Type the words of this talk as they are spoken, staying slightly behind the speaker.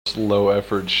low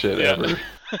effort shit ever.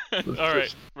 All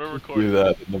right, we're recording. Do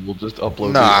that, and then we'll just upload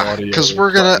the Nah, audio.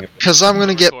 cause I'm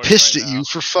gonna get recording pissed right at now. you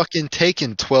for fucking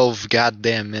taking 12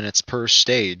 goddamn minutes per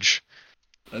stage.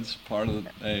 That's part of the.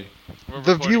 Hey. We're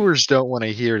The recording. viewers don't want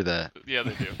to hear that. Yeah,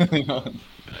 they do.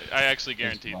 I actually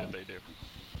guarantee that they do.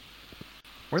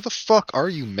 Where the fuck are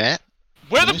you, Matt?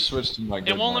 Where Let the? me switch to my It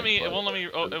good won't let mic, me. but- It won't let me.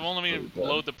 Oh, it won't let me really bad.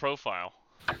 load the profile.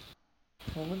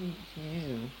 Well, let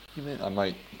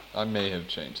me. I may have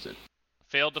changed it.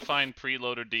 Failed to find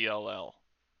preloader DLL.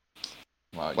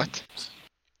 Wow, What?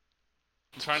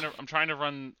 I'm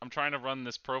trying to run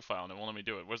this profile and it won't let me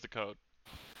do it. Where's the code?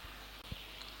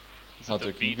 Is it Hunter,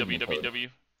 the can you give me the code? VWWW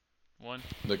one?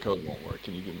 The code won't work.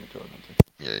 Can you give me the code, Hunter?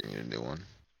 Yeah, you need a new one.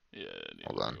 Yeah, I need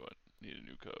Hold a on. new one. Need a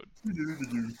new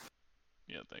code.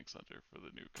 Yeah, thanks, Hunter, for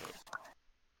the new code.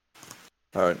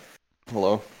 Alright.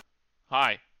 Hello?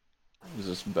 Hi. Is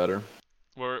this better?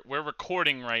 We're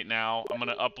recording right now. I'm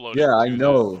gonna upload it Yeah, to I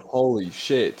know. Holy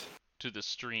shit. to the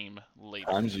stream later.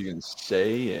 Times you can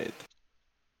say it.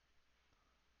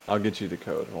 I'll get you the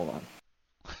code. Hold on.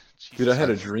 Dude, I had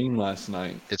a dream last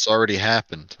night. It's already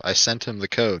happened. I sent him the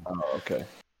code. Oh, okay.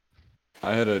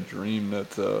 I had a dream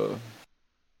that,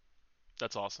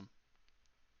 That's awesome.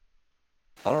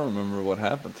 I don't remember what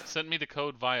happened. Send me the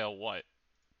code via what?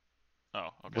 Oh,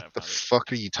 okay. What I the found it.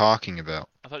 fuck are you talking about?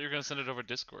 I thought you were gonna send it over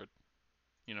Discord.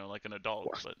 You know, like an adult,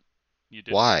 What? but you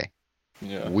didn't. Why?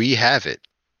 Yeah. We have it.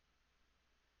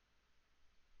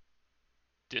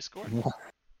 Discord?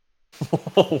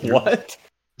 What?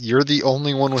 You're the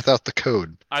only one without the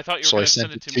code. I thought you were So I gonna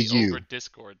sent send it it to to me you. over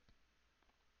Discord.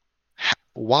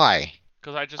 Why?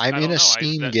 Because I just I'm I in don't a know.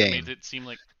 Steam that game. made it seem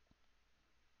like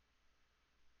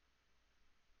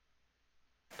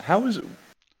How is it?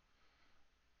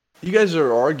 You guys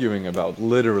are arguing about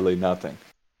literally nothing.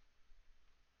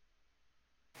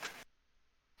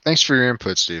 Thanks for your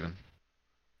input, Steven.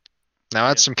 Now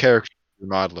add Yeah. some characters to your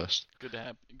mod list. good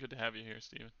to have you here,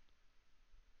 Steven.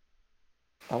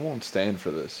 I won't stand for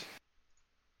this.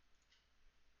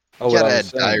 You what gotta I add was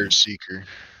saying- Dire Seeker.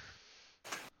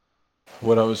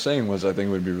 What I was saying was I think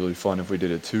it would be really fun if we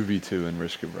did a 2v2 in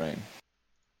Risk of Rain.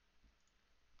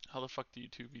 How the fuck do you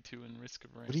 2v2 in Risk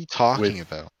of Rain? What are you talking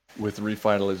With- about? With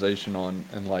revitalization on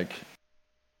and like,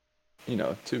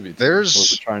 2v2. There's- where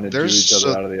we're trying to do there's each other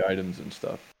a- out of the items and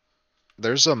stuff.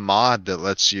 There's a mod that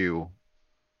lets you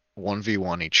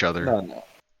 1v1 each other, No.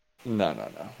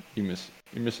 You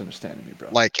misunderstanding me, bro.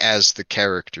 like as the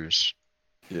characters.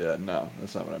 Yeah, no,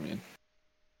 that's not what I mean.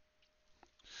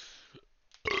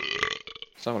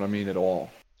 That's not what I mean at all.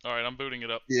 All right, I'm booting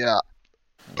it up. Yeah.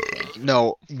 Okay.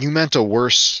 No, you meant a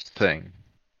worse thing.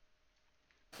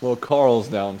 Well, Carl's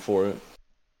down for it.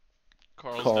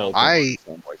 Carl's Carl down. I-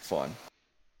 sounds like fun.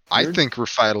 I You're- think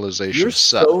revitalization You're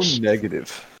sucks. so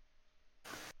negative.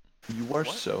 You are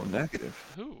What? so negative.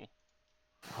 Who?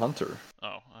 Hunter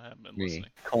Oh, I haven't been Me. listening.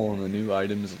 calling the new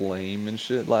items lame and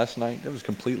shit last night. That was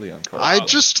completely uncalled. I Wow.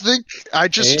 just think I'm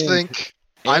just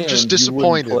And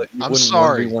disappointed. You I'm wouldn't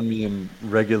sorry. 1v1 me in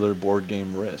regular board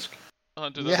game Risk.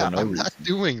 Hunter, Yeah, no I'm reason. not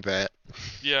doing that.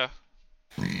 yeah.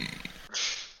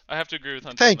 I have to agree with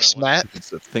Hunter. Thanks, on that one. Matt.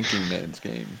 It's a thinking man's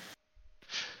game.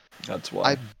 That's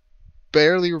why. I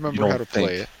barely You remember don't how to think.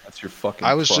 play it. That's your fucking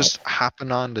I was crap. just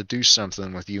hopping on to do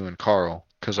something with you and Carl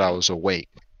because I was awake.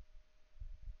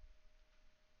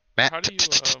 Matt, How do you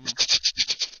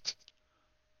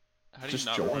How do you Just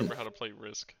not join. remember how to play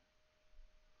Risk?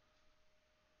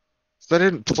 I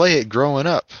didn't play it growing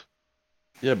up.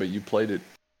 Yeah, but you played it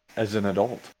as an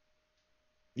adult.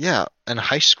 Yeah, in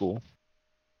high school.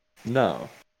 No.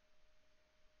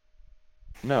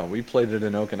 No, we played it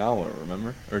in Okinawa,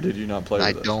 remember? Or did you not play I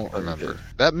with us? don't Oh, you remember.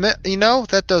 did.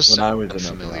 That does When I was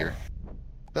sound in familiar. Okinawa.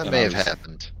 That And may I have was-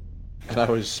 happened. And I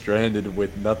was stranded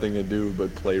with nothing to do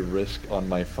but play Risk on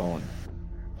my phone.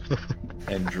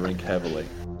 And drink heavily.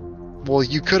 Well,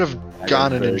 you could have I gone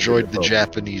got and very enjoyed good the at both.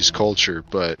 Japanese culture,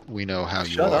 but we know how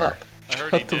you Shut are. up. I heard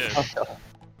Shut he the did. fuck up.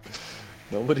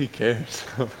 Nobody cares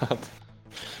about.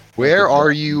 Where the are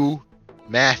Japanese. you,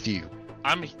 Matthew?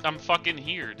 I'm fucking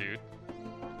here, dude.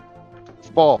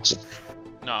 False.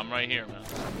 No, I'm right here, man.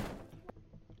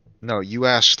 No, you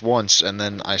asked once, and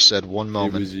then I said one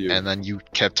moment, was you. and then you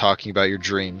kept talking about your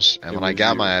dreams. And It when I was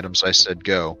got you. my items, I said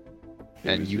go, It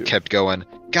and was you kept going.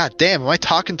 God damn, am I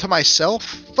talking to myself?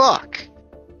 Fuck.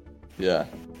 Yeah,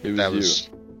 it was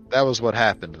That was what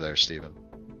happened there, Steven.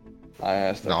 you. I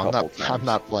asked a No, I'm couple not. times. I'm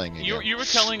not playing again. You were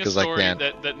telling a 'Cause I story can't.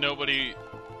 that nobody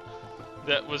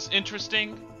that was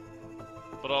interesting,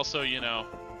 but also we had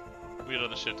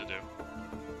other shit to do.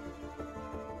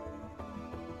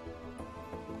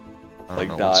 I don't Like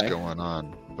know what's die? going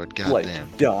on, but Like,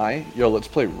 goddamn, die? Yo, let's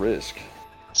play Risk.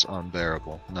 it's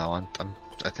unbearable. No,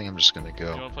 I think I'm just gonna You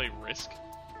go. wanna play Risk?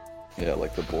 Yeah,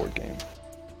 like the board game.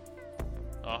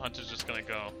 Oh, Hunter's just gonna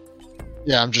go.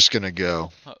 Yeah, I'm just gonna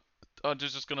go.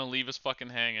 Hunter's just gonna leave us fucking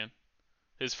hanging.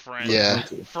 His friends. Yeah.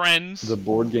 Friends. The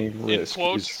board game Risk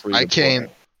quotes, is free I to play.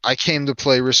 I came to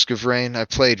play Risk of Rain. I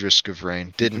played Risk of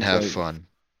Rain. Didn't can have play- fun.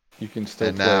 You can still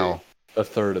And play now- a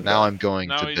third of Now that. I'm going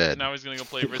now, to bed. now he's gonna go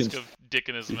play You Risk can- of Dick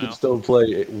in his You can mouth. still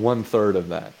play 1/3 of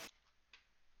that.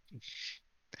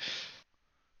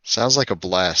 Sounds like a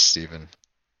blast, Steven.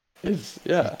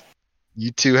 Yeah.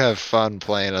 You two have fun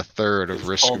playing a third of It's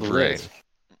Risk called of Rain. Risk.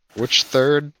 Which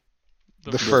third?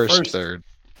 The The first- first third.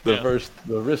 The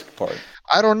Risk part.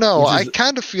 I don't know. Which I is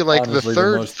kind of feel like the honestly the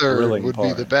third most third thrilling would be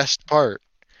the part. best part.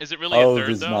 Is it really Oh, a it third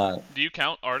is though? not. Do you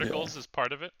count articles as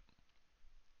part of it?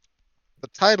 The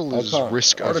title is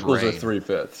Risk of Articles Rain. are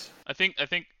 3/5. I think.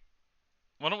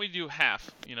 Why don't we do half?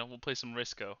 You know, we'll play some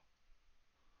Risco.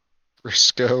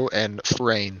 Risco and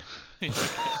Frain. I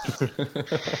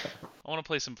want to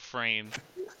play some Frame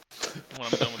when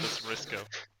I'm done with this Risco.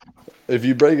 If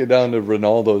you break it down to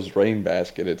Ronaldo's rain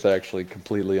basket, it's actually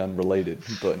completely unrelated.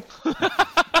 But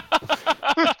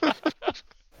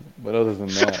other than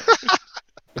that,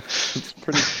 it's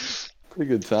pretty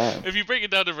good time. If you break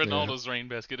it down to Ronaldo's rain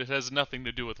basket, it has nothing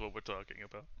to do with what we're talking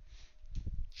about.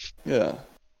 Yeah.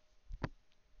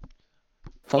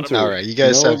 Hunter, All right, you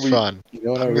guys know have what we- fun. You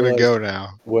know what I I'm gonna realized? go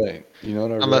now. Wait, you know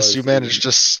what I Unless you realized,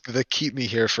 manage Steven? to keep me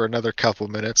here for another couple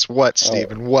minutes. What, Oh,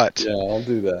 Steven? What? Yeah, I'll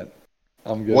do that.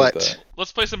 I'm good What? at that.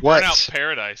 Let's play some What? Burnout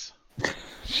Paradise.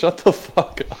 Shut the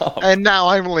fuck up. And now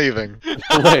I'm leaving.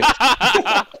 Wait.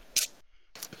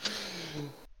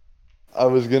 I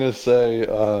was gonna say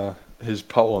his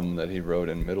poem that he wrote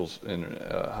in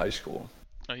high school.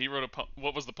 Oh, he wrote a poem.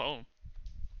 What was the poem?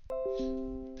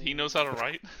 He knows how to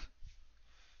write?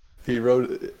 He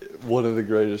wrote one of the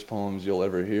greatest poems you'll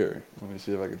ever hear. Let me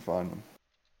see if I can find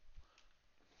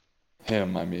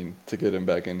him. I mean, to get him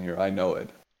back in here. I know it.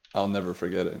 I'll never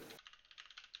forget it.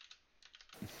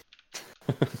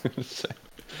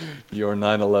 Your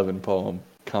 9/11 poem.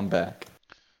 Come back.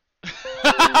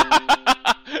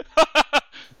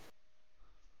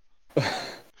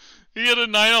 He had a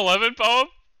 9/11 poem?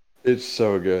 It's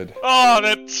so good. Oh,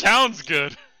 that sounds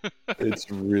good. It's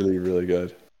really, really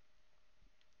good.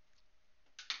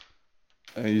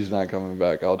 And he's not coming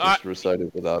back. I'll just recite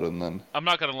it without him then. I'm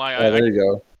not gonna lie. There you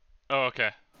go. Oh, okay.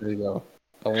 There you go.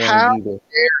 I How wanted you to...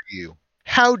 dare you?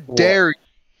 How dare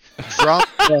you drop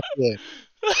that in?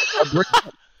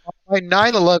 My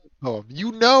 9/11 poem.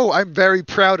 You know I'm very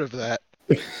proud of that.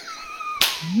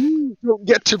 You don't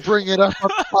get to bring it up on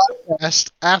the podcast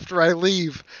after I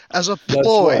leave as a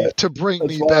ploy why- to bring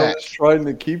That's me why I back. was trying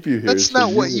to keep you here. That's so not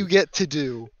what would- you get to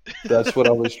do. That's what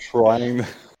I was trying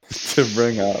to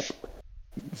bring up.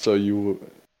 So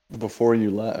before you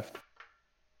left.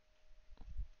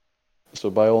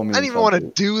 So by all means. I didn't even want to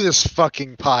Hunter, do this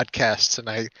fucking podcast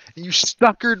tonight. And you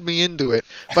suckered me into it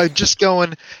by just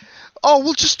going, oh,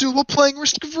 we're playing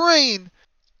Risk of Rain.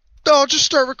 Oh, just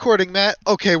start recording, Matt.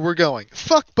 Okay, we're going.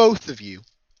 Fuck both of you.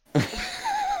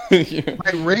 you-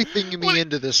 By raping me What-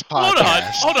 into this Hold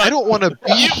podcast. on. I don't want to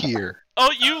be You- here.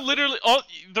 Oh, you literally.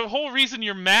 The whole reason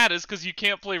you're mad is because you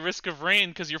can't play Risk of Rain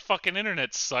because your fucking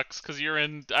internet sucks because you're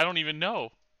in. I don't even know.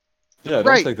 yeah, don't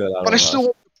Right, take that out But on I us. still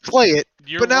want to play it.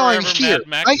 You're But now I'm wherever here.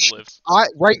 Mad Max lives.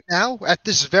 Right now, at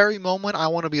this very moment, I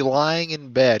want to be lying in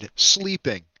bed,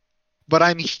 sleeping. But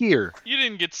I'm here You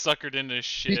didn't get suckered into this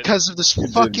shit. because of this You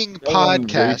did. fucking Someone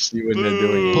podcast. raped you into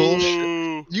doing it.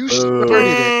 Bullshit. You Boo. started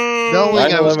it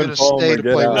knowing I was 9/11 going to poem stay or to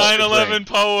get play out. Risk of 9/11 Rain.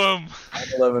 poem.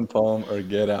 9/11 poem or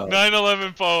get out.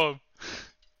 9/11 poem.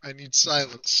 I need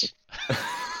silence.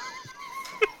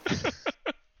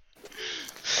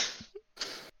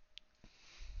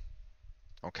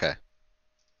 Okay.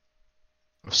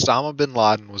 Osama bin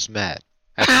Laden was mad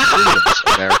at the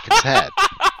freedoms Americans had.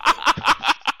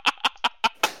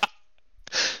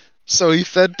 So he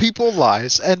fed people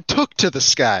lies and took to the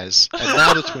skies, and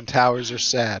now the Twin Towers are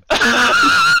sad.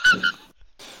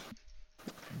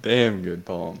 Damn good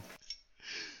poem.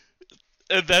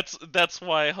 And that's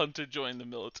why Hunter joined the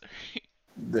military.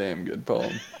 Damn good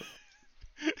poem.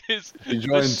 His, He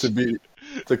joined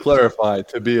to clarify,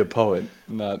 to be a poet,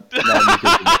 not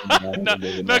not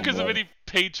because of any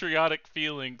patriotic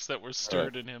feelings that were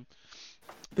stirred in him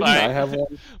Didn't I have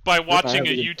one? by I watching a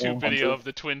have a YouTube poem, video Hunter? of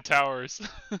the Twin Towers.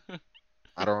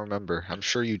 I don't remember. I'm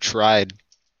sure you tried.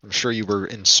 I'm sure you were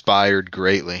inspired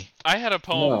greatly. I had a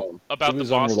poem No, about it the was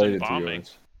Boston unrelated to bombing.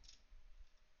 yours.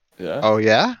 Yeah? Oh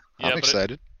yeah? Yeah, I'm but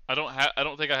excited. I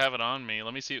don't think I have it on me.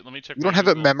 Let me see. Let me check. You my don't have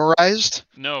it Google. memorized?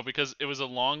 No, because it was a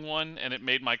long one and it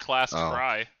made my class Oh.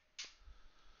 cry.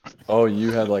 Oh,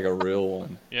 you had like a real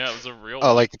one. Yeah, it was a real Oh,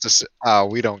 one. like it's a. Oh,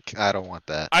 we don't. I don't want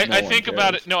that. I one think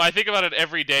about cares. it. No, I think about it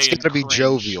every day. It's and got to be cringe.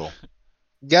 jovial.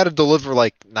 You got to deliver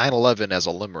like 9/11 as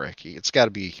a limerick. It's got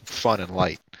to be fun and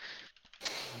light.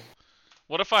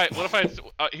 What if I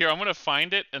here? I'm gonna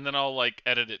find it and then I'll like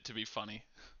edit it to be funny.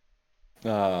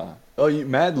 Oh, you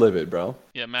Mad Lib it, bro.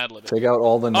 Yeah, Mad Lib. Take out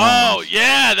all the Oh nouns.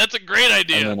 yeah, that's a great And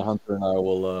idea. then Hunter and I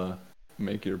will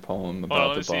make your poem Hold on,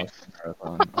 about let the me Boston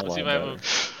Marathon. Let's see if I have a.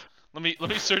 Let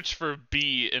me search for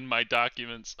B in my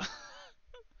documents.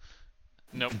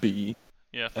 Nope. B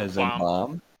Yeah, for as in bomb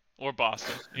bomb. or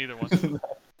Boston, either one.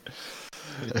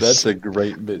 That's a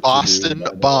great bit. Boston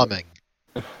to do, bombing.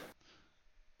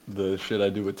 The shit I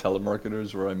do with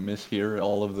telemarketers where I mishear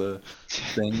all of the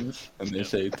things and they Yep.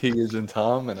 say T is in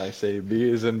Tom and I say B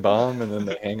is in bomb and then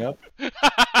they hang up.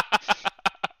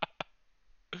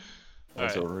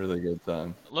 That's a really good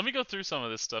time. Let me go through some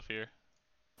of this stuff here.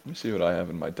 Let me see what I have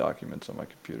in my documents on my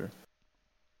computer.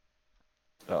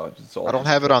 Oh, it's all I don't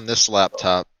just have it on this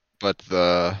laptop, but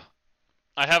the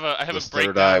I have a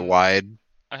third eye breakdown. wide.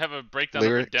 I have a breakdown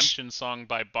lyrics. of Redemption song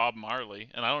by Bob Marley,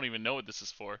 and I don't even know what this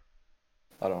is for.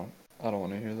 I don't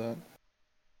want to hear that.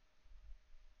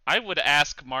 I would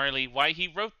ask Marley why he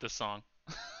wrote the song.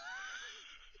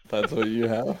 That's what you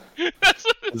have? That's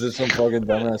what Is it some fucking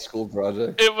dumbass school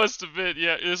project? it must have been.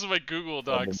 Yeah, this is my Google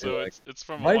Doc, Probably so like, it's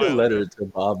from a Write a while letter ago. to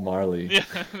Bob Marley. Yeah,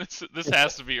 this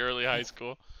has to be early high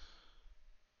school.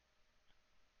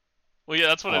 Well, yeah,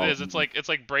 that's what it is. It's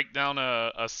like break down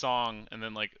a song and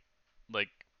then like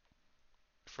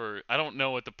for I don't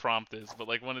know what the prompt is, but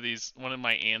like one of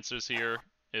my answers here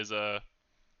is the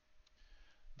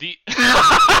Dude,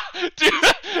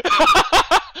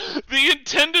 the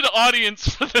intended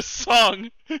audience for this song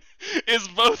is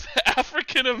both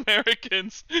African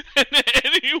Americans and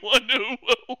anyone who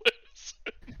will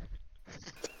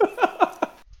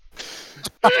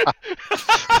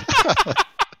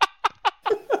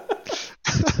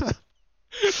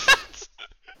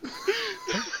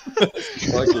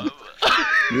Fucking,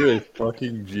 you're a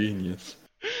fucking genius.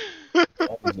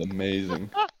 That was amazing.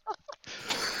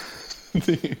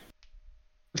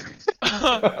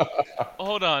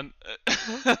 Hold on.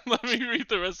 Let me read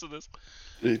the rest of this.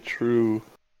 A true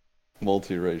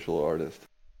multiracial artist.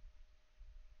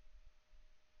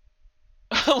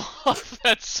 I love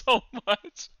that so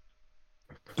much.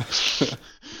 The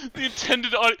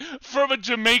intended audience from a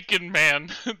Jamaican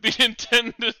man. The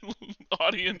intended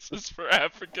audience is for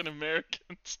African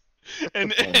Americans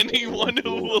and anyone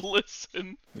who will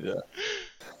listen. Yeah.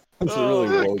 That's Oh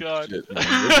really my woke God. shit, man.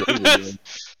 That's what you're doing.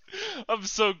 I'm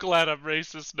so glad I'm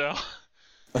racist now.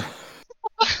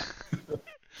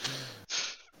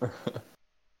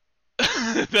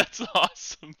 That's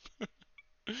awesome.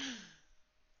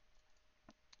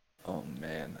 Oh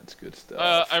man, that's good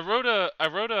stuff. I wrote a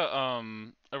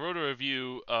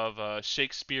review of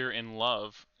Shakespeare in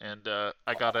Love, and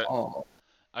I got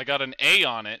an A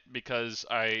on it because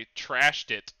I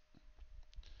trashed it.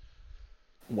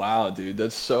 Wow, dude,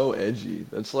 that's so edgy.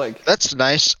 That's like That's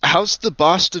nice. How's the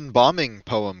Boston bombing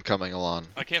poem coming along?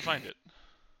 I can't find it.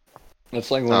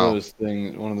 that's like one Oh. of those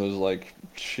things, one of those like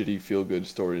shitty feel-good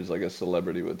stories like a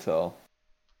celebrity would tell,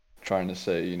 trying to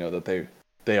say, you know, that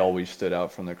they always stood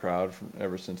out from the crowd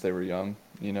ever since they were young,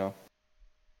 you know.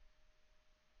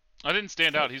 I didn't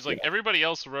stand out. He's like everybody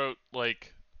else wrote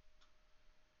like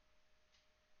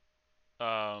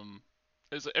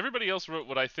everybody else wrote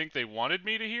what I think they wanted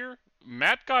me to hear.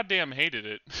 Matt goddamn hated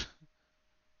it.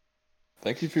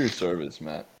 Thank you for your service,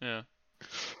 Matt. Yeah.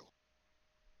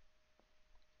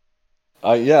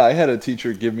 Yeah, I had a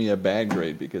teacher give me a bad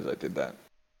grade because I did that.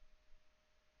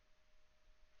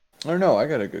 Or no, I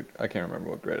got a good. I can't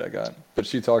remember what grade I got, but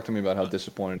she talked to me about how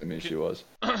disappointed in me she was.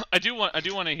 I do want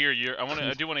to hear your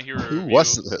I do want to hear a Who review.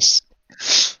 was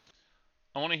this?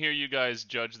 I want to hear you guys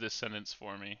judge this sentence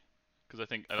for me because I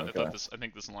think Okay. I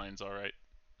think this line's all right.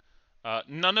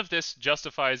 None of this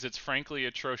justifies its frankly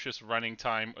atrocious running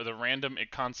time or the random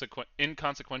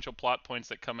inconsequential plot points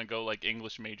that come and go like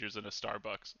English majors in a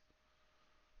Starbucks.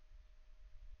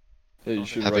 Yeah, you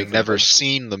should Having write never that.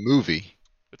 seen the movie.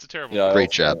 It's a terrible. Yeah, I Great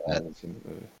also job, haven't seen the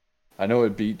movie. I know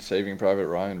it beat Saving Private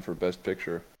Ryan for Best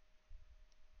Picture.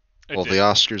 It Well, did. the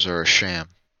Oscars are a sham.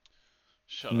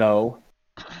 Shut up. No,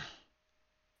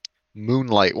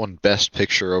 Moonlight won Best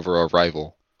Picture over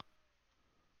Arrival.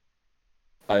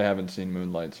 I haven't seen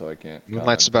Moonlight, so I can't.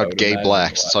 Moonlight's comment, but I about would gay imagine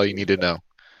blacks. the That's all you last need to know.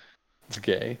 It's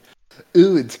gay.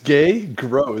 Ooh, it's gay.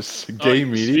 Gross. Gay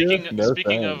media.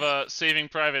 Speaking thanks. of Saving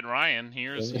Private Ryan,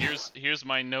 here's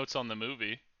my notes on the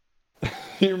movie.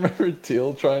 You remember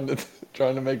Teal trying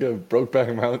to make a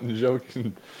Brokeback Mountain joke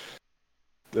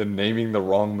and naming the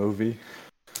wrong movie,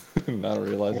 not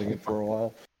realizing it for a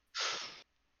while.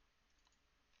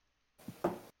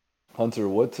 Hunter,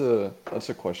 that's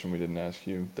a question we didn't ask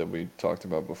you that we talked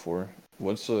about before.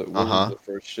 What was the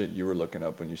first shit you were looking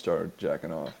up when you started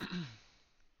jacking off?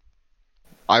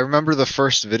 I remember the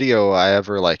first video I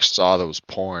ever saw that was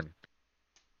porn.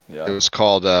 Yeah. It was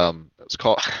called it's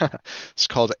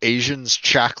called Asians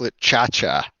Chocolate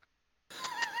Cha-Cha.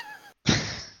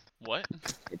 What?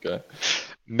 Okay.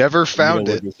 Never found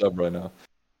I'm it. gonna look this up right now.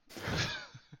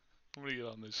 I'm gonna get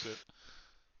on this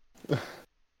shit.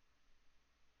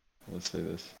 Let's say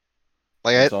this.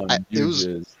 It was.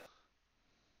 was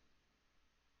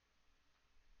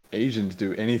Asians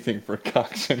do anything for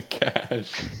cocks and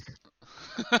cash.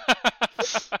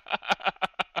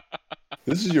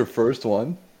 This is your first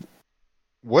one?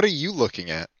 What are you looking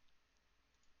at?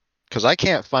 Because I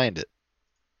can't find it.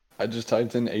 I just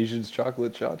typed in Asians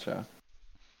chocolate cha-cha.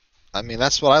 I mean,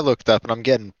 that's what I looked up, and I'm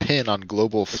getting pin on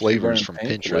global flavors from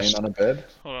Pinterest. Laying on a bed?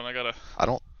 Hold on, I gotta. I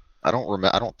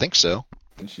don't think so.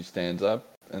 And she stands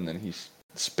up, and then he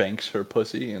spanks her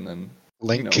pussy, and then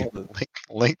Link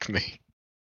me.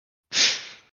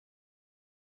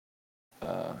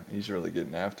 He's really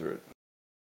getting after it.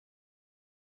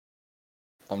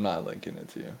 I'm not linking it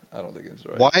to you. I don't think it's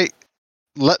right. Why?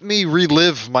 Let me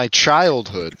relive my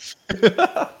childhood.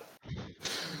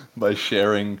 By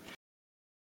sharing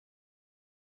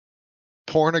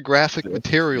pornographic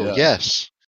material, yeah.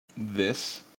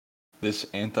 Yes. This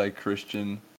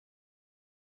anti-Christian.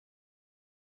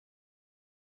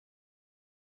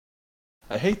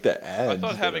 I hate the ads. I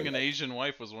thought having an Asian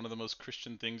wife was one of the most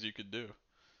Christian things you could do.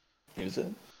 Is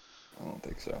it? I don't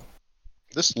think so.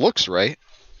 This looks right.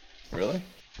 Really?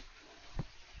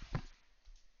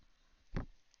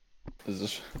 Does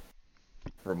this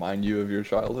remind you of your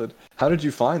childhood? How did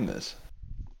you find this?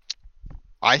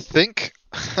 I think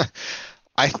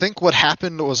what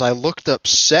happened was I looked up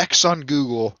sex on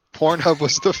Google. Pornhub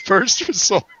was the first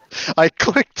result. I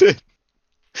clicked it.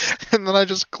 And then I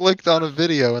just clicked on a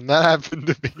video, and that happened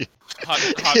to me.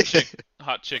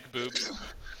 Hot chick boobs.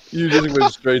 You just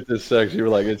went straight to sex. You were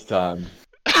like, it's time.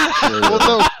 Well,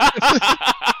 no.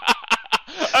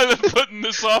 I've been putting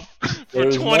this off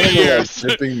for 20 years.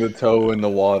 Dipping the toe in the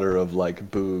water of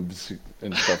boobs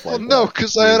and stuff like that. Well, no,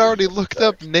 because I had already looked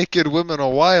up naked women a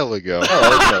while ago.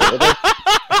 Oh, okay.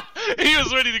 He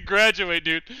was ready to graduate,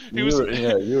 dude. You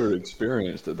were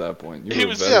experienced at that point.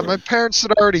 My parents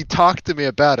had already talked to me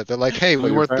about it. They're like, "Hey,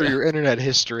 we went through your internet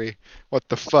history. What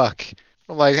the fuck?"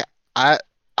 I'm like, I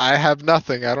have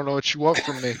nothing. I don't know what you want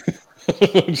from me.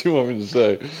 What do you want me to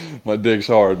say? My dick's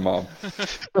hard, Mom.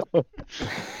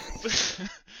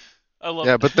 I love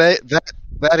Yeah, but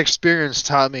that experience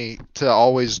taught me to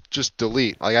always just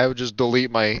delete. I would just delete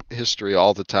my history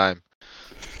all the time.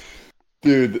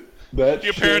 Dude,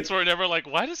 your parents were never like,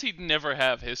 why does he never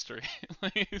have history?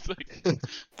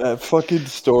 That fucking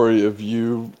story of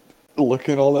you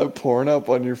looking all that porn up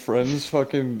on your friend's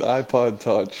fucking iPod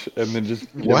Touch and then just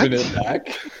giving it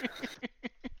back.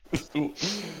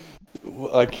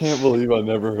 I can't believe I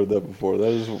never heard that before. That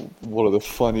is one of the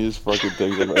funniest fucking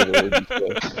things I've ever heard you say.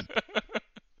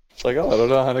 It's like, oh, I don't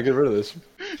know how to get rid of this.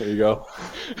 There you go.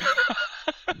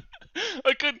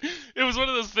 It was one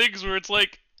of those things where it's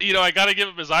like, I gotta give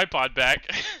him his iPod back.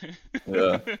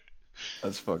 Yeah.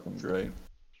 That's fucking great.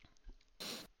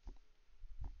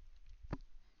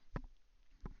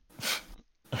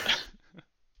 I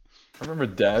remember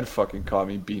Dad fucking caught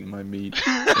me beating my meat,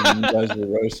 and you guys were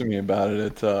roasting me about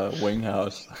it at Wing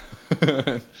House.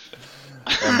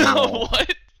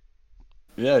 What?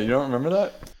 Yeah, you don't remember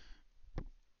that?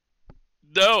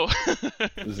 No.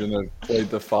 It was in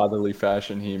quite the fatherly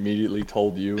fashion. He immediately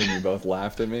told you, and you both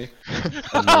laughed at me.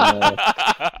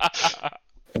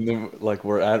 And then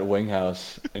we're at Wing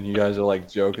House, and you guys are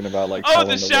joking about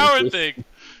the shower thing.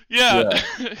 Yeah.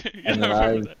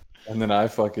 And then I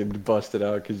fucking busted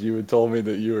out because you had told me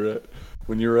that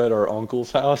when you were at our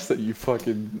uncle's house that you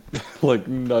fucking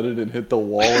nutted and hit the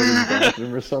wall in his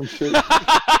bathroom or some shit.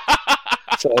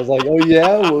 So I was like, oh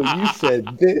yeah, well you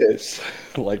said this.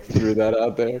 Threw that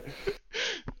out there.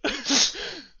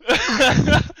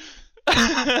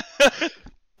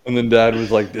 And then Dad was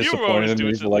disappointed in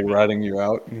me for ratting you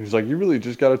out. And he was like, you really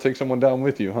just gotta take someone down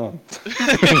with you, huh?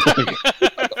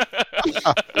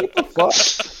 What the fuck?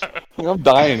 I'm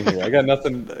dying here. I got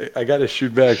nothing. I gotta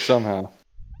shoot back somehow.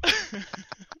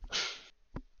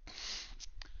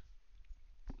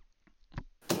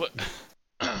 What?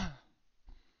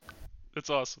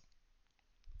 That's awesome.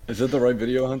 Is it the right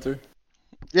video, Hunter?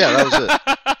 Yeah, that was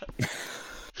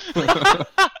it.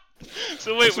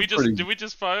 So wait, That's a pretty- did we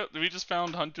just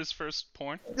found Hunter's first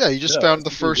porn? Yeah, you just Yeah, found the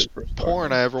that's a pretty first good first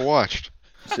porn I ever watched.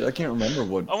 See, I can't remember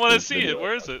what. I want to first see video it.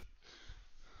 Where is it?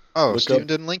 Oh, Look Steven up-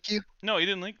 didn't link you? No, he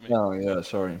didn't link me. Oh yeah,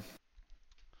 sorry.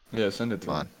 Yeah, send it to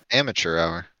Come me. on. Amateur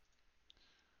hour.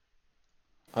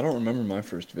 I don't remember my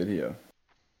first video.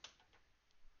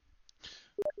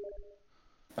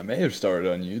 I may have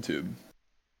started on YouTube.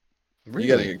 Really?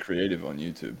 You gotta get creative on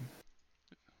YouTube.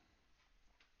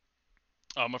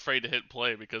 I'm afraid to hit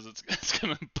play because it's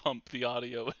gonna pump the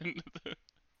audio into the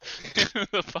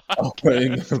podcast. Oh,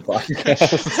 in the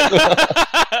podcast.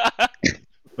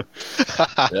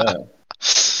 Yeah.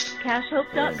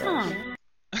 Cashhope.com.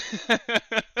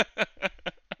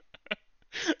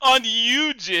 On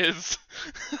UJizz.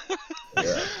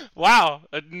 Yeah. Wow,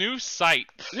 a new site.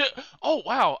 Oh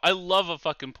wow, I love a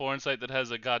fucking porn site that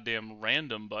has a goddamn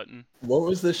random button. What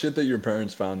was the shit that your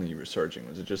parents found that you were searching?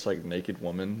 Was it just like naked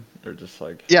woman, or just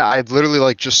like? Yeah, I literally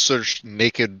like just searched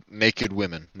naked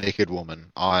woman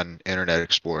on Internet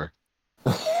Explorer.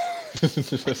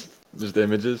 just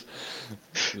images.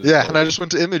 Just Yeah, like- and I just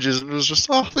went to images and it was just,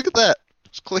 oh, look at that.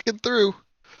 Just clicking through.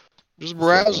 Just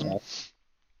browsing.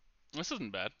 This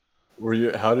isn't bad. Were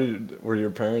your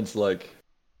parents like?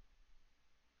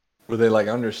 Were they like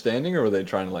understanding, or were they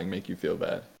trying to like make you feel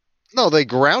bad? No, they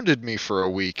grounded me for a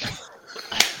week.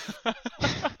 I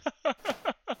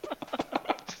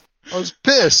was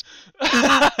pissed.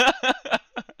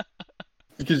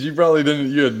 Because you probably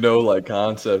didn't. You had no like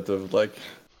concept of like.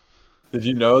 Did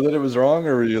you know that it was wrong,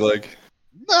 or were you like?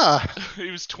 Nah. He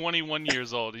was 21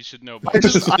 years old. He should know I better.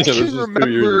 just I Yeah, this can is 2 years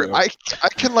remember ago. I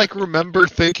can like remember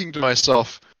thinking to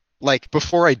myself, like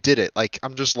before I did it, like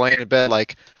I'm just laying in bed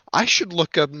like I should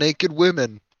look up naked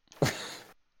women. I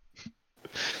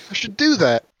should do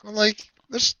that. I'm like,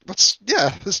 let's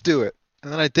do it.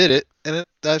 And then I did it, and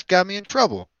that got me in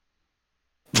trouble.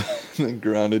 Then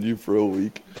grounded you for a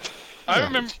week. I Yeah.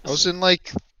 remember. I was in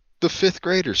like the 5th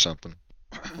grade or something.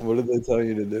 What did they tell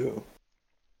you to do?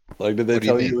 Like, did they What do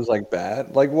you tell you mean? it was like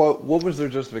bad? Like, what was their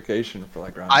justification for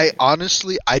like grounding? I you?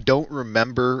 honestly I don't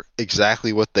remember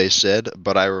exactly what they said,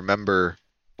 but I remember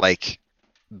like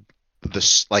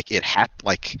this like it happened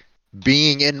like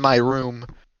being in my room,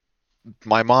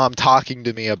 my mom talking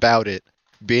to me about it,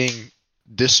 being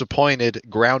disappointed,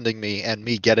 grounding me, and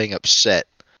me getting upset.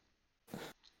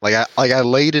 Like I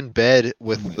laid in bed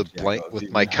with Oh my the God, blank that was with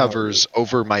even my harder. covers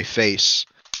over my face,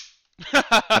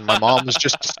 and my mom was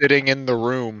just sitting in the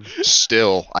room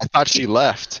still. I thought she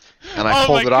left, and I Oh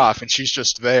pulled my it God. off, and she's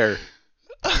just there.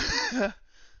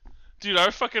 Dude,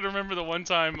 I fucking remember the one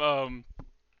time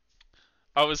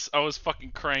I was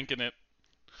fucking cranking it.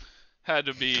 Had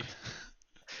to be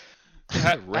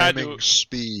had Ramming to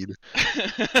speed.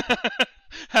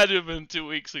 had to have been 2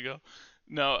 weeks ago.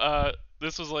 No,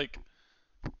 this was like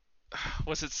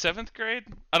was it 7th grade?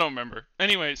 I don't remember.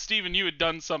 Anyway, Steven, you had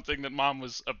done something that Mom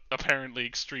was apparently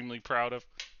extremely proud of.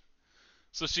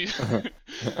 So she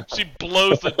she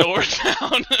blows the door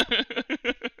down.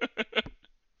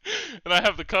 And I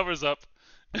have the covers up.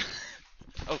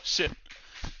 Oh shit.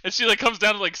 And she like comes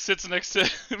down and like sits next to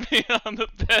me on the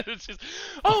bed and she's,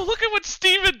 "Oh, look at what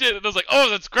Steven did." And I was like, "Oh,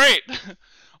 that's great.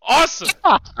 Awesome."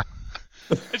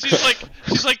 And she's like,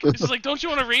 "Don't you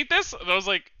want to read this?" And I was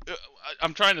like,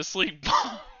 "I'm trying to sleep."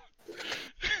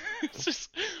 It's just,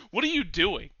 what are you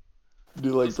doing? Do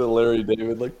like the Larry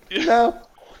David, like, Yeah. no,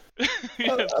 I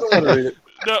Yes. don't want to read it.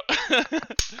 No.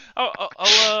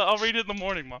 I'll read it in the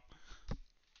morning, Mom.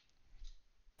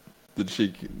 Did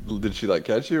she like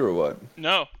catch you or what?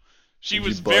 No. She Did you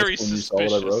was bust very when you saw what I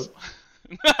suspicious.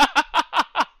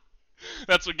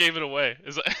 That's what gave it away.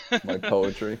 Is My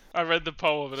poetry I read the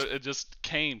poem and it just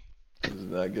came.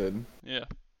 isn't that good. Yeah.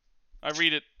 I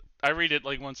read it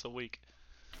like once a week.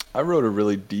 I wrote a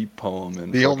really deep poem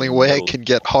in The only fucking way I middle- can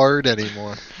get hard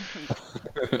anymore.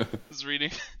 Is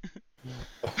reading.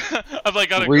 I've like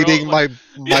got a Reading girl,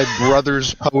 my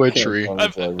brother's poetry. Can't I'm,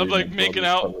 until I I'm read like my making brother's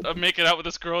out. poetry. I'm making out with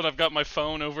this girl, and I've got my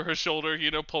phone over her shoulder,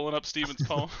 pulling up Steven's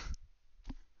poem.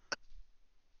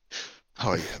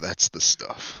 Oh yeah, that's the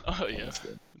stuff. Oh yeah, That's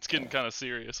good. it's getting kind of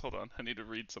serious. Hold on, I need to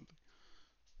read something.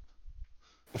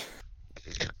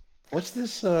 What's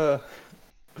this? And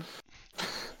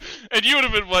you would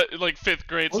have been what, like 5th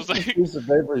grade? So What's it's this like, piece of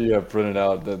paper you have printed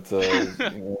out that's a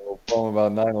poem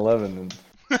about 9/11? And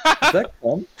is that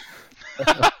fun?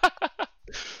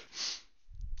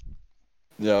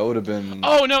 Yeah, it would have been.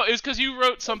 oh no, it's because you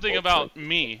wrote something about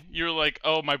me. You were like,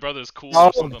 "Oh, my brother's cool," Oh,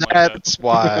 or something like that. that's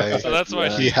why So that's why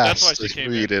Yeah. he she, has that's why to she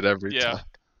came read in. it every Yeah. time.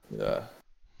 Yeah.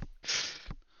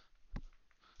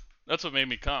 That's what made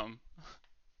me come.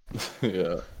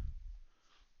 Yeah.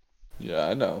 Yeah,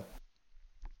 I know.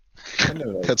 I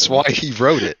know that That's thing. why he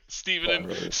wrote it. Steven I in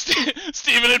wrote it.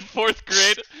 Steven in 4th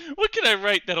grade. What can I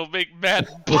write that'll make Matt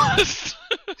bust?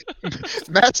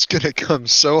 Matt's gonna come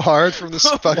so hard from this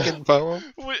fucking poem.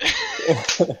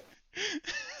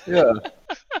 Yeah.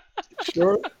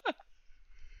 Sure.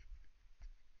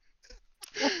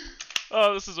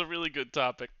 Oh, this is a really good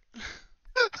topic.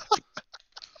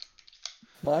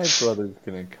 My brother's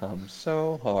gonna come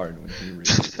so hard when he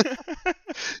reads it.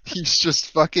 He's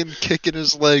just fucking kicking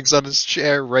his legs on his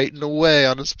chair, writing away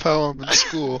on his poem in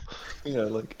school. Yeah,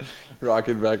 like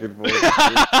rocking back and forth.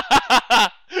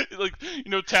 Like,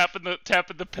 tapping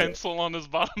the pencil on his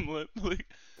bottom lip. Like,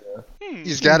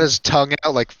 He's got his tongue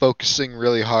out, like focusing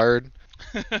really hard.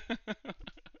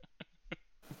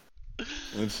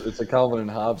 It's a Calvin and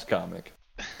Hobbes comic,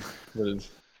 but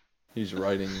he's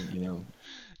writing,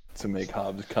 to make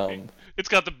Hobbes come. It's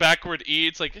got the backward E.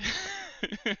 It's like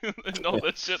and all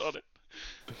that shit on it.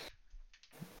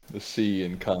 The C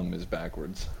in come is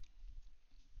backwards.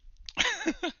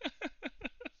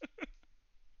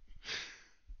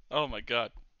 Oh my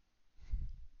god.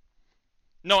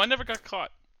 No, I never got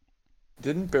caught.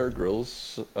 Didn't Bear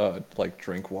Grylls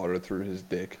drink water through his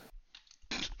dick?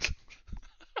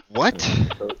 What?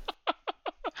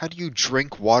 How do you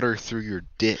drink water through your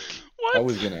dick? What? I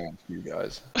was gonna ask you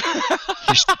guys.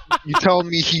 You telling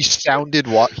me he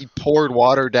he poured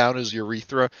water down his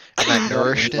urethra and that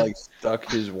nourished He him? stuck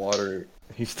his water.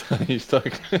 He stuck he stuck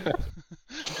his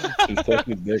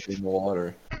dick in the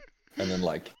water, and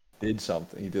then did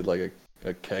something. He did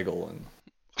a kegel and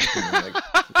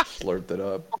slurped it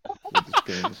up with his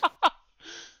penis.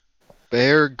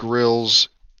 Bear Grylls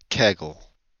Kegel.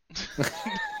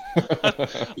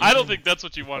 I don't think that's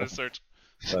what you want to search.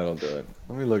 That'll do it.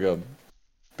 Let me look up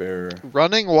Bear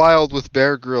Running Wild with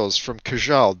Bear Grylls from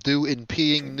Kajal, due in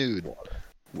peeing nude.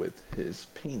 with his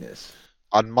penis.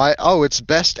 It's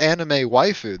best anime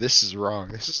waifu. This is wrong.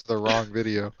 This is the wrong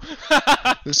video.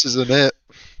 This isn't it.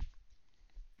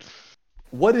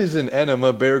 What is an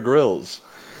enema Bear Grylls?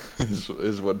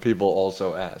 is what people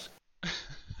also ask.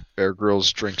 Bear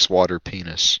Grylls drinks water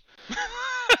penis.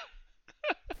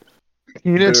 Bear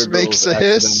Penis makes a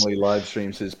hiss. accidentally live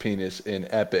streams his penis in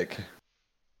Epic.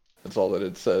 That's all that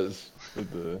it says.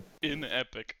 In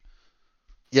Epic.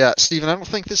 Yeah, Steven, I don't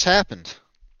think this happened.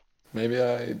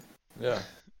 Yeah.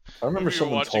 I remember You were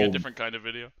someone watching a told. different kind of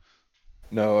video.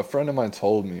 No, a friend of mine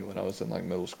told me when I was in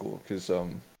middle school, because I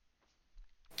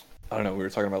don't know, we were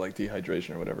talking about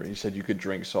dehydration or whatever. He said you could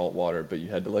drink salt water, but you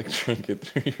had to drink it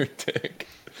through your dick,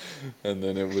 and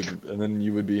then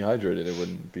you would be hydrated. It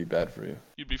wouldn't be bad for you.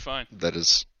 You'd be fine. That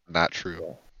is not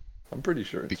true. I'm pretty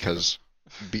sure. Because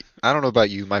I don't know about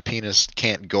you, my penis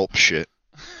can't gulp shit.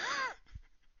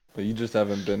 But you just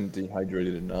haven't been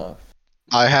dehydrated enough.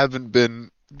 I haven't been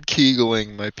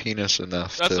kegeling my penis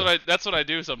enough. That's what I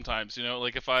do sometimes.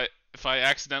 If I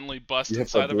accidentally bust You have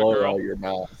inside to of a blow it girl. out your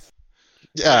mouth.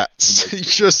 Yeah, so you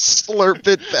just slurp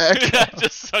it back. Yeah,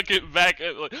 just suck it back.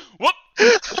 Whoop.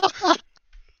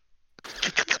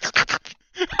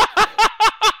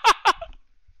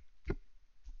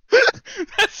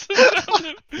 That's the sound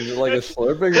of... Is it like a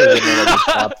slurping or is it more like a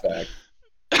shot back?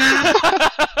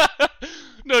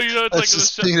 No, it's That's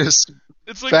his penis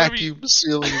it's like whenever vacuum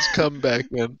sealing his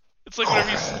comeback, man. It's like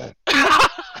whenever you...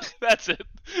 That's it.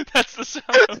 That's the sound.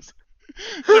 It's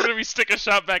like whenever you stick a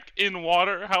shot back in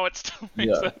water, how it still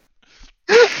makes Yeah. that.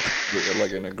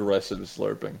 Like an aggressive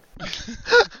slurping.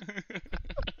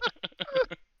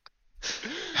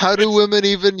 How do women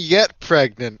even get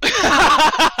pregnant?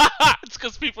 It's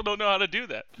because people don't know how to do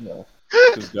that. No.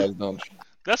 Because guys don't.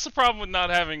 That's the problem with not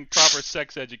having proper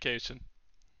sex education.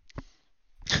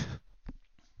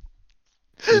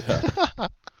 Yeah.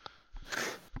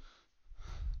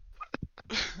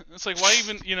 It's like, why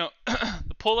even, the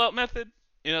pull-out method,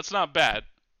 it's not bad,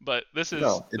 but this is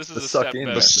No, this it's is the a suck step in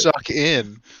better. The method. suck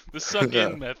in. The suck Yeah.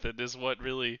 in method is what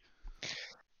really.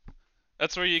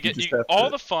 That's where you get just have all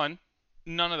to- the fun,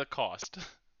 none of the cost.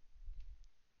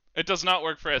 It does not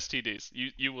work for STDs.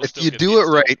 You will If still you get do the it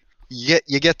STD. right,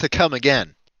 you get to come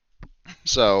again.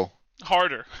 So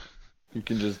Harder, You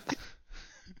can just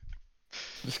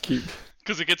keep.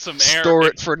 because it gets some air. store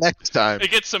it for next time.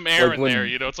 It gets some air Like in when- there.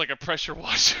 It's like a pressure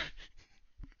washer.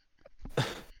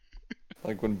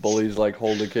 Like when bullies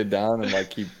hold a kid down and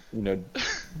keep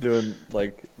doing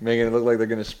making it look like they're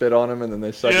gonna spit on him and then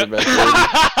they suck it back in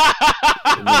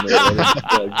and then they let it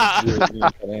kind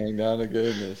of hang down again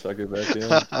and they suck it back in.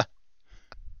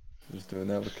 Just doing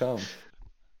that with cum.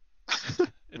 It's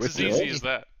With as easy your- as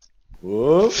that.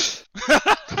 Whoop.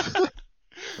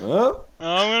 Oh,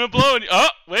 I'm gonna blow it. Oh,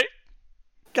 wait.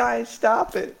 guys,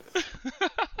 stop it.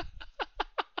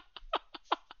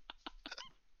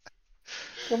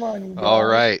 Come on, you guys. All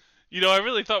right. You know, I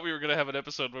really thought we were gonna have an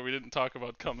episode where we didn't talk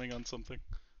about coming on something.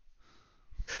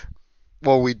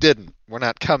 Well, we didn't. We're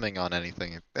not coming on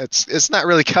anything. It's not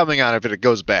really coming on it, but it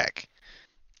goes back.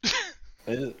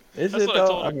 Is That's it what I though?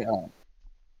 told I her. mean,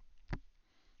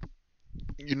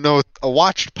 You know, a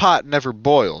watched pot never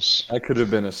boils. that could have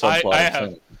been a subplot. I of have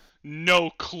Tenet. no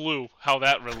clue how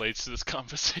that relates to this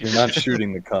conversation. You're not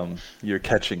shooting the cum. You're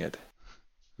catching it.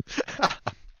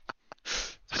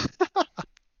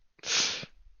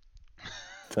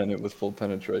 Tenet with full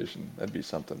penetration. That'd be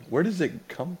something. Where does it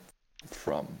come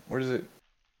from? Where does it?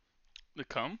 The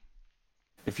cum?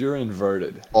 If you're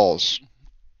inverted, Balls.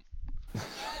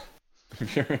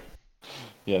 if you're,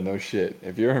 yeah, no shit.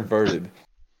 If you're inverted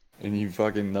and you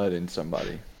fucking nut in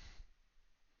somebody,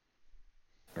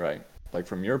 right? Like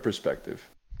from your perspective,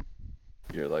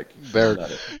 you're like, There-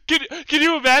 nut it. Can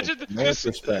you imagine From their this?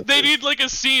 perspective. They need like a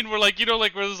scene where like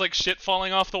where there's like shit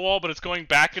falling off the wall, but it's going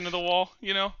back into the wall.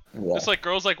 You know, Yeah. it's like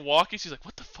girls like walking. She's like,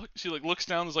 what the fuck? She like looks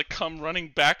down. There's like cum running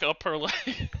back up her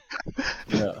leg.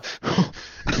 Yeah.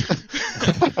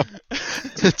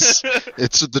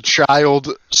 It's the child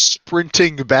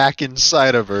sprinting back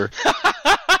inside of her,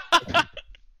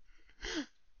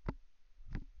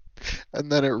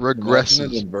 and then it Imagine an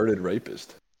regresses. inverted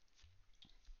rapist.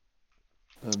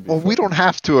 That'd be Well, we fucking- don't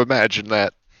have to imagine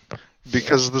that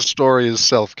because the story is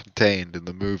self-contained in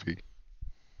the movie.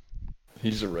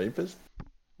 He's a rapist?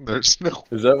 There's no.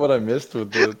 Is that what I missed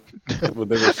with the what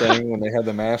they were saying when they had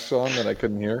the masks on that I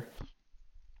couldn't hear?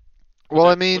 Well,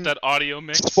 I With mean, that audio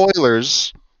mix.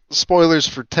 spoilers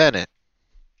for Tenet.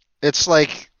 It's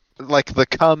like the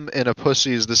cum in a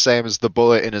pussy is the same as the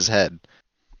bullet in his head.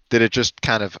 Did it just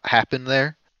kind of happen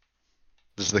there?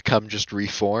 Does the cum just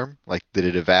reform? Like, did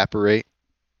it evaporate?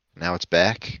 Now it's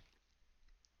back?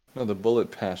 No, the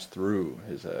bullet passed through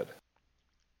his head.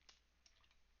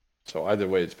 So either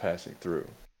way, it's passing through.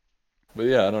 But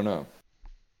yeah, I don't know.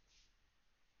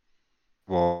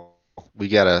 Well,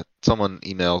 someone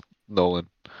email Nolan.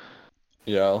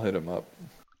 Yeah, I'll hit him up.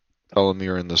 Tell him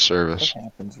you're in the What service.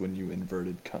 happens when you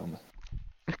inverted cum?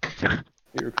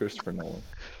 You're Christopher Nolan.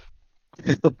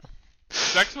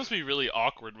 Sex must be really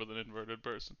awkward with an inverted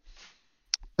person.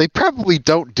 They probably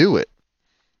don't do it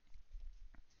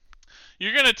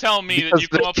You're gonna tell me that because you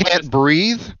they come up with can't this,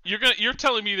 breathe. you're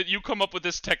telling me that you come up with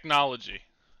this technology,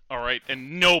 all right,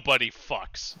 and nobody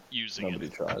fucks using Nobody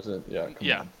it. tries it. Yeah, come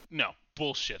Yeah, on. no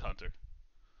bullshit, Hunter.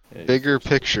 Yeah, Bigger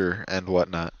picture and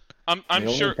whatnot. I'm The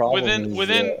only sure problem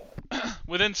within is,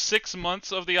 within 6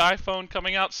 months of the iPhone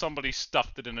coming out, somebody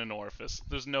stuffed it in an orifice.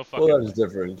 There's no fucking. well, that is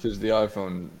different because the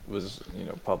iPhone was,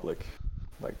 public.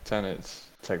 Like Tenet's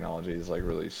technology is like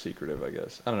really secretive, I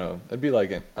guess. I don't know. It'd be like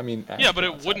Yeah, but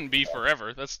it astronauts wouldn't be have-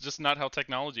 forever. That's just not how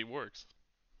technology works.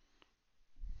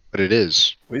 But it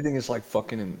is. What do you think it's like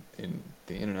fucking in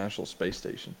the International Space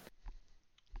Station?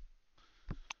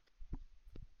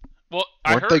 Well,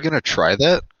 I Weren't heard they gonna try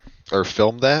that or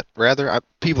film that? Rather,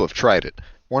 people have tried it.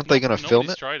 Weren't they gonna film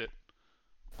nobody's it? tried it.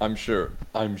 I'm sure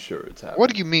it's happening. What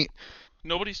do you mean?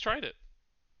 Nobody's tried it.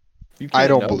 You I can't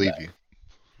don't know believe that. you.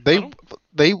 They, don't-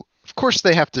 they, of course,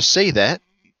 they have to say that.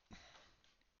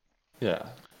 Yeah,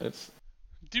 it's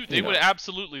Dude, You they would know.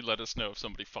 absolutely let us know if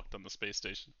somebody fucked on the space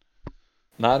station.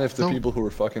 not if the No. people who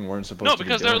were fucking weren't supposed No, to.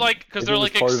 because be they're doing like- it. 'cause If they're it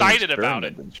was like part of an excited about it.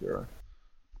 experiment, then sure.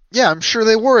 Yeah, I'm sure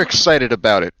they were excited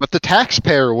about it, but the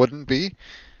taxpayer wouldn't be.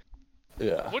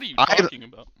 Yeah, What are you I- talking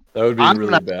about? that would be I'm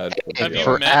really not bad. Have you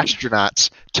for met- astronauts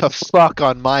to fuck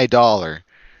on my dollar.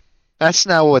 That's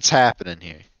not what's happening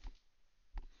here.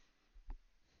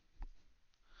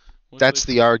 That's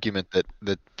the argument that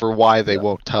for why they Yeah.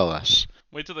 won't tell us.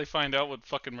 Wait till they find out what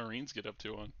fucking Marines get up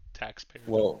to on taxpayer.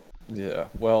 Well, yeah.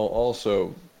 Well,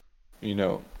 also,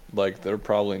 like they're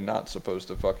probably not supposed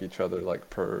to fuck each other like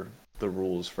per the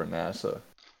rules for NASA.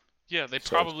 yeah, they So it's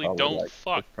probably don't like,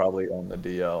 fuck. It's probably on the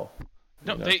DL.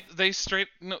 No, you know? they straight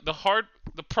no.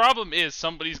 The problem is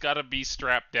somebody's got to be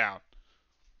strapped down.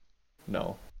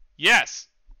 No, Yes,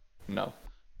 no.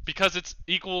 because it's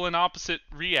equal and opposite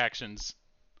reactions.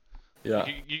 Yeah,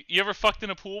 You ever fucked in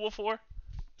a pool before?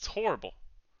 It's horrible.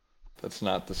 that's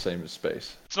not the same as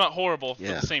space. It's not horrible for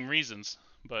Yeah. the same reasons,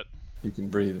 but You can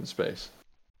breathe in space.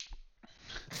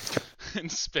 in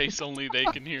space only they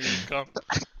can hear you come.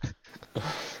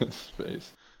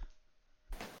 Space.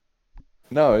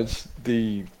 No, it's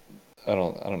the. I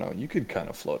don't know. You could kind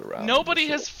of float around. and Nobody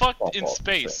just has sort of fucked in pop off the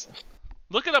space. thing.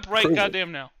 Look it up right Prove it.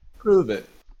 goddamn now. Prove it.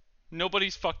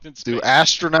 Nobody's fucked in space. Do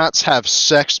astronauts have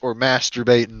sex or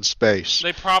masturbate in space?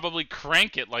 They probably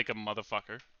crank it like a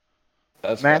motherfucker.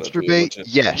 That's gotta be a Masturbate, legit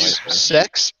yes. nightmare.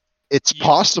 Sex, it's Yeah.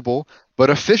 possible, but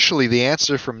officially the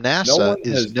answer from No NASA one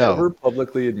is has no. ever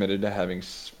publicly admitted to having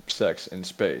sex in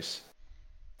space,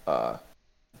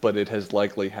 but it has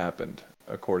likely happened,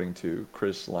 according to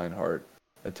Chris Leinhart,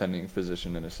 attending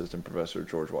physician and assistant professor at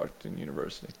George Washington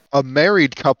University. A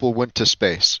married couple went to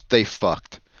space. They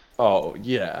fucked. Oh,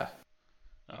 yeah.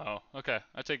 Oh, okay.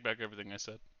 I take back everything I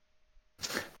said.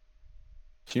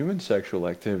 Human sexual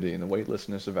activity in the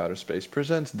weightlessness of outer space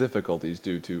presents difficulties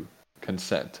due to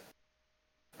consent.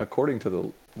 According to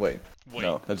the... Wait.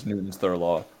 No, that's Newton's third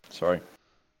law. Sorry.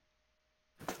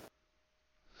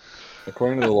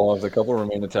 According to the law, if the couple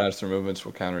remain attached, their movements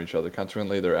will counter each other.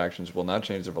 Consequently, their actions will not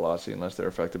change their velocity unless they are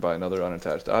affected by another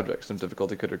unattached object. Some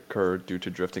difficulty could occur due to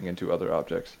drifting into other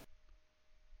objects.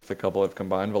 If the couple have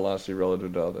combined velocity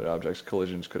relative to other objects,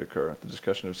 collisions could occur. The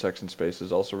discussion of sex in space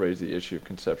has also raised the issue of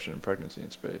conception and pregnancy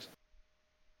in space.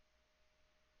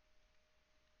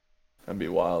 That'd be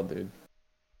wild, dude.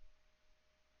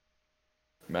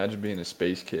 Imagine being a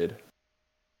space kid.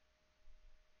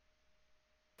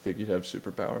 Think you'd have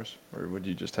superpowers, or would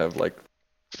you just have like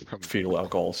fetal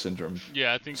alcohol syndrome?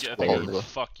 Yeah, I think it All would the-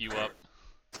 fuck you up.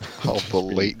 All the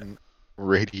latent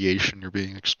radiation you're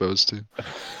being exposed to.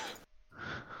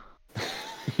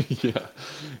 Yeah,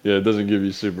 it doesn't give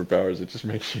you superpowers. It just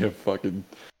makes you a fucking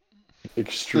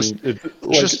extreme.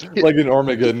 Like in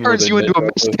Armageddon, where Turns they you into make a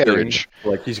up the thing, miscarriage.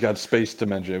 Like he's got space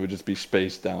dementia. It would just be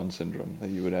space Down syndrome that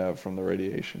you would have from the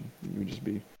radiation. You would just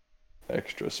be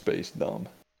extra space dumb.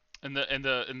 And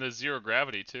the zero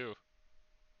gravity too.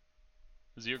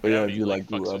 Zero But yeah, gravity if you like fucks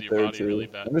grew with up your there body too. really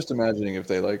bad. I'm just imagining if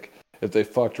they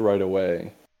fucked right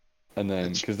away, and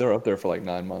then because they're up there for like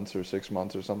 9 months or 6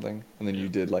 months or something, and then you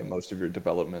did like most of your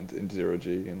development in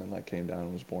 0G, and then like came down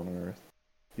and was born on Earth,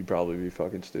 you'd probably be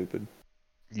fucking stupid.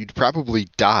 You'd probably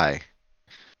die.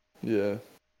 Yeah,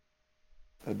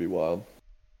 that'd be wild.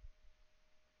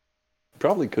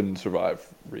 Probably couldn't survive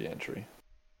re-entry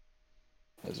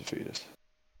as a fetus.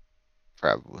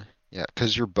 Probably. Yeah,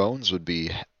 because your bones would be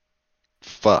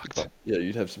fucked. Yeah,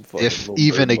 you'd have some fucking If little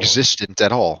even bird bones. existent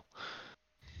at all.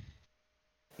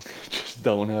 Just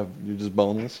don't have. You're just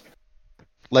boneless.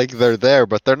 Like they're there,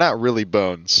 but they're not really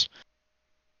bones.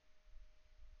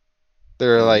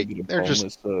 They're You like get a they're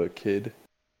just boneless, kid.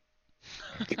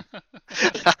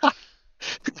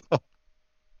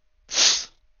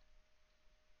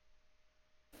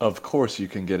 Of course, you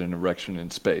can get an erection in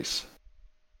space.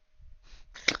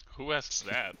 Who asks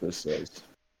that? This says.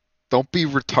 don't be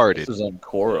retarded. This is on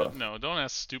Quora. No, don't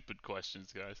ask stupid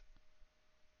questions, guys.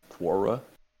 Quora.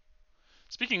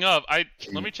 Speaking of,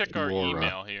 let me check our Quora.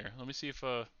 email here. Let me see if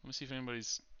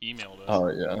anybody's emailed us. Oh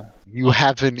yeah, You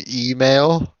have an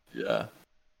email? yeah.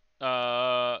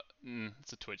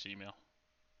 It's a Twitch email.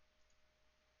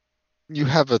 You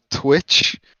have a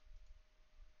Twitch?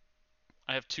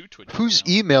 I have two Twitch. Whose emails.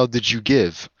 email did you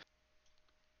give?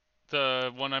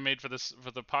 The one I made for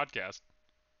the podcast.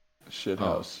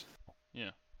 Shithouse.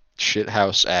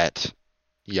 Shithouse at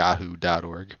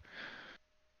yahoo.org.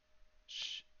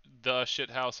 The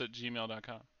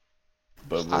shithouse@gmail.com.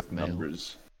 But with Hotmail. At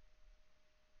numbers.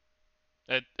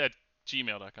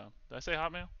 gmail.com. Did I say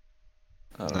Hotmail?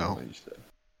 I don't No. know what you said.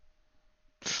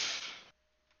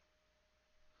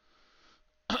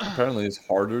 Apparently, it's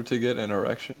harder to get an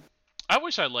erection. I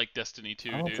wish I liked Destiny 2,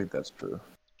 I don't dude. think that's true.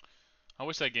 I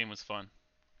wish that game was fun.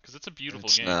 Because it's a beautiful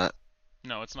It's game. not.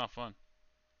 No, it's not fun.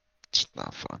 It's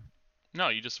not fun. No,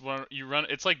 you run.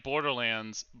 It's like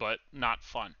Borderlands, but not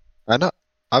fun. I know.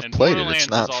 I've And played it. Borderlands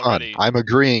It's not is fun. already I'm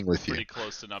agreeing with you. Pretty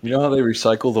close to not You being. know how they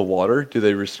recycle the water? Do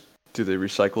they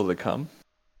recycle the cum?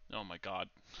 Oh my god.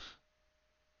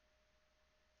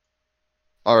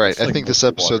 All right. It's I like think this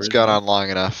mostly episode's water, gone isn't it? on long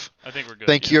enough. I think we're good.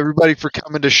 Thank yeah. you, everybody, for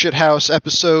coming to Shithouse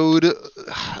episode.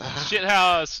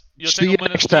 Shithouse. You'll See you take a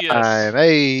minute next to see us. time.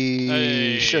 Hey,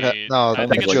 Hey. Shithouse. No, I think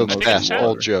that it's- joke's I think past. it's 10.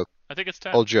 Old joke. I think it's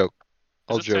 10. Old joke. Is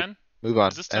Old this joke. 10? Move on.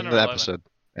 Is this 10 End or the 11? episode.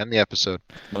 End the episode.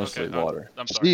 Mostly Okay, water. I'm See sorry.